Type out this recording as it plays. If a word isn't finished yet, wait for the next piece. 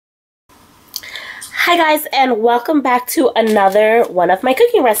Hi guys, and welcome back to another one of my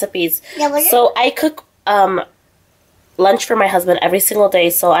cooking recipes. So I cook lunch for my husband every single day,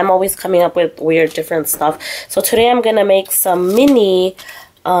 so I'm always coming up with weird different stuff. So today I'm gonna make some mini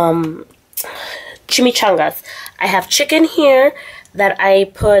chimichangas. I have chicken here that I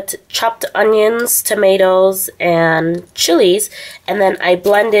put chopped onions, tomatoes, and chilies, and then I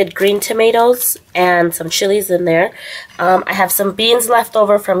blended green tomatoes and some chilies in there. I have some beans left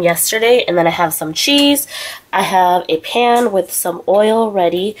over from yesterday, and then I have some cheese. I have a pan with some oil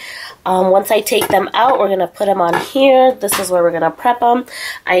ready. Once I take them out, we're gonna put them on here. This is where we're gonna prep them.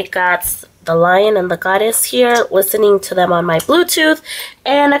 I got the lion and the goddess here, listening to them on my Bluetooth,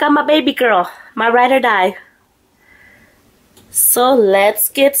 and I got my baby girl, my ride or die. So let's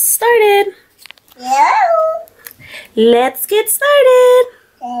get started. Yeah. Let's get started.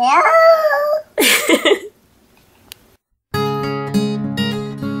 Yeah.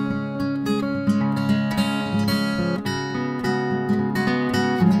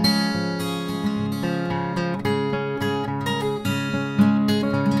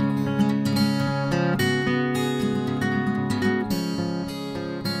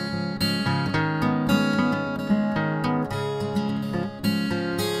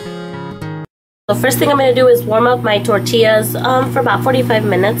 The first thing I'm going to do is warm up my tortillas for about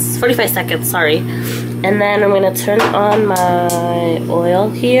 45 seconds, sorry. And then I'm going to turn on my oil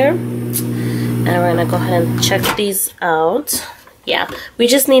here. And we're going to go ahead and check these out. Yeah, we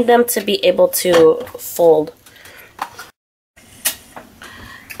just need them to be able to fold.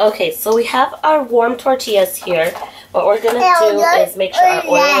 Okay, so we have our warm tortillas here. What we're going to do is make sure our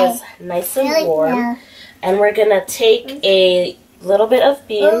oil is nice and warm. And we're going to take a little bit of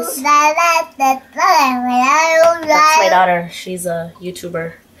beans. That's my daughter. She's a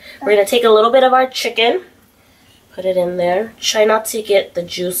YouTuber. We're going to take a little bit of our chicken. Put it in there. Try not to get the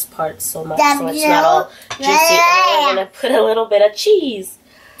juice part so much so it's not all juicy. And we're going to put a little bit of cheese.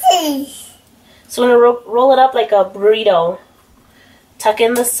 So we're going to roll it up like a burrito. Tuck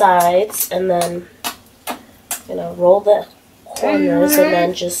in the sides and then I'm going to roll the corners and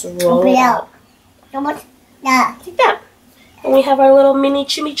then just roll it out. Like that. And we have our little mini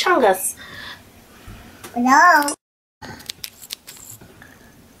chimichangas. No.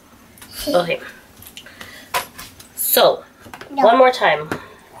 Okay. So, one more time.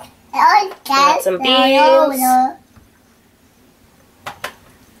 Got some beans.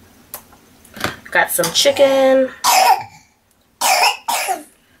 Got some chicken.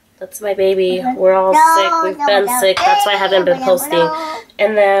 That's my baby. We're all sick. We've been sick. That's why I haven't been posting.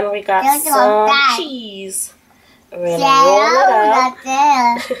 And then we got some cheese. We're going to roll it up,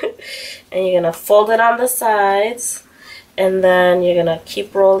 and you're going to fold it on the sides, and then you're going to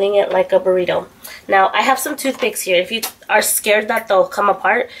keep rolling it like a burrito. Now, I have some toothpicks here. If you are scared that they'll come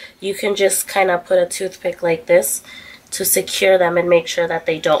apart, you can just kind of put a toothpick like this to secure them and make sure that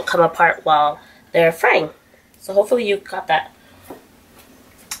they don't come apart while they're frying. So hopefully you got that.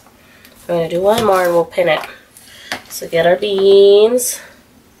 We're going to do one more and we'll pin it. So get our beans.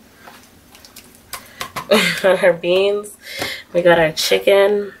 We got our beans, we got our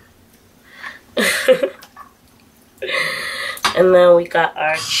chicken, and then we got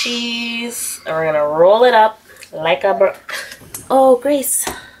our cheese, and we're gonna roll it up like a oh, Grace.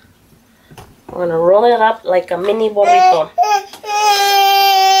 We're gonna roll it up like a mini burrito.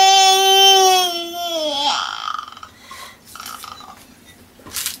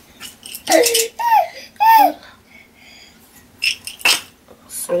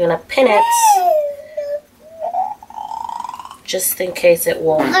 So we're gonna pin it, just in case it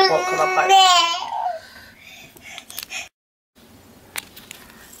won't come apart.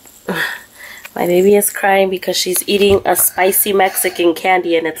 My baby is crying because she's eating a spicy Mexican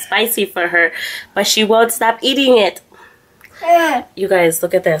candy and it's spicy for her, but she won't stop eating it. You guys,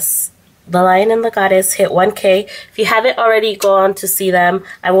 look at this. The Lion and the Goddess hit 1K. If you haven't already, go on to see them.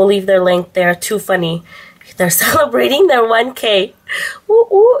 I will leave their link. They're too funny. They're celebrating their 1K. Ooh,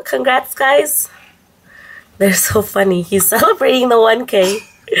 ooh, congrats, guys. They're so funny. He's celebrating the 1K.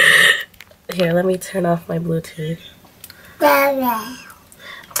 Here, let me turn off my Bluetooth. I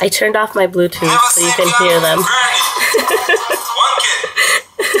turned off my Bluetooth so you can hear them.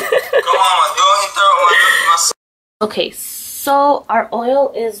 Okay, so our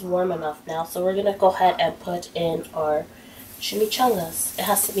oil is warm enough now, so we're going to go ahead and put in our chimichangas. It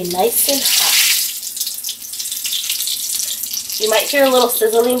has to be nice and hot. You might hear a little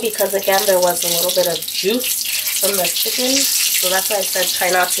sizzling because, again, there was a little bit of juice from the chicken. So that's why I said try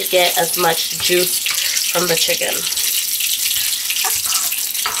not to get as much juice from the chicken.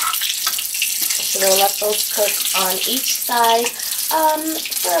 So we'll let those cook on each side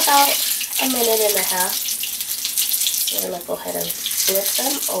for about a minute and a half. We're going to go ahead and flip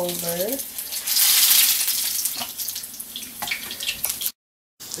them over.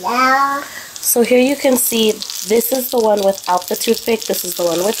 Yeah. So here you can see this is the one without the toothpick, this is the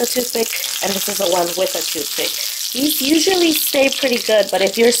one with the toothpick, and this is the one with a toothpick. These usually stay pretty good, but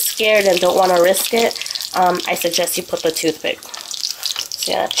if you're scared and don't want to risk it, I suggest you put the toothpick.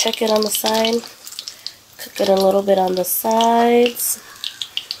 So yeah, check it on the side. Cook it a little bit on the sides.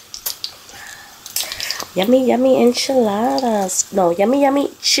 Yummy, yummy enchiladas. No, yummy, yummy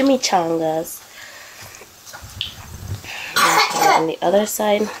chimichangas. And on the other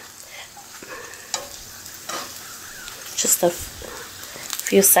side, just a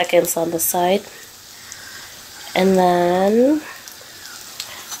few seconds on the side. And then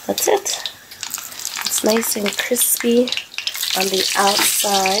that's it. It's nice and crispy on the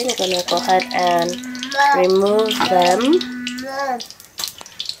outside. I'm going to go ahead and remove them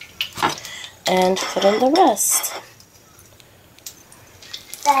and put in the rest.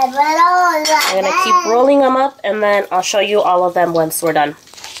 I'm going to keep rolling them up, and then I'll show you all of them once we're done.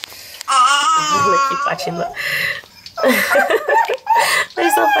 Keep watching them.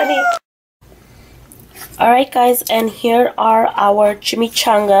 They're so funny. Alright guys, and here are our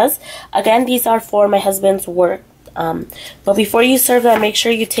chimichangas. Again, these are for my husband's work. But before you serve them, make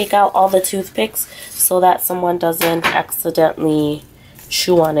sure you take out all the toothpicks so that someone doesn't accidentally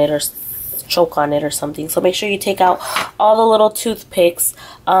chew on it or choke on it or something. So make sure you take out all the little toothpicks.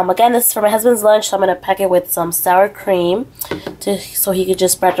 Again, this is for my husband's lunch, so I'm going to pack it with some sour cream so he could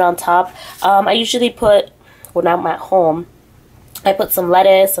just spread it on top. I usually put, when I'm at home, I put some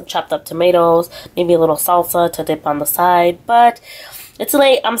lettuce, some chopped up tomatoes, maybe a little salsa to dip on the side. But it's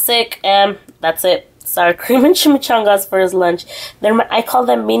late, I'm sick, and that's it. Sour cream and chimichangas for his lunch. I call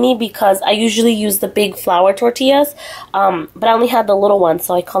them mini because I usually use the big flour tortillas, but I only had the little ones,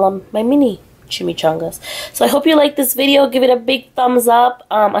 so I call them my mini chimichangas. So I hope you like this video. Give it a big thumbs up.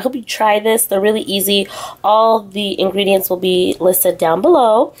 I hope you try this. They're really easy. All the ingredients will be listed down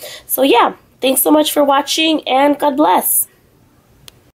below. So yeah, thanks so much for watching, and God bless.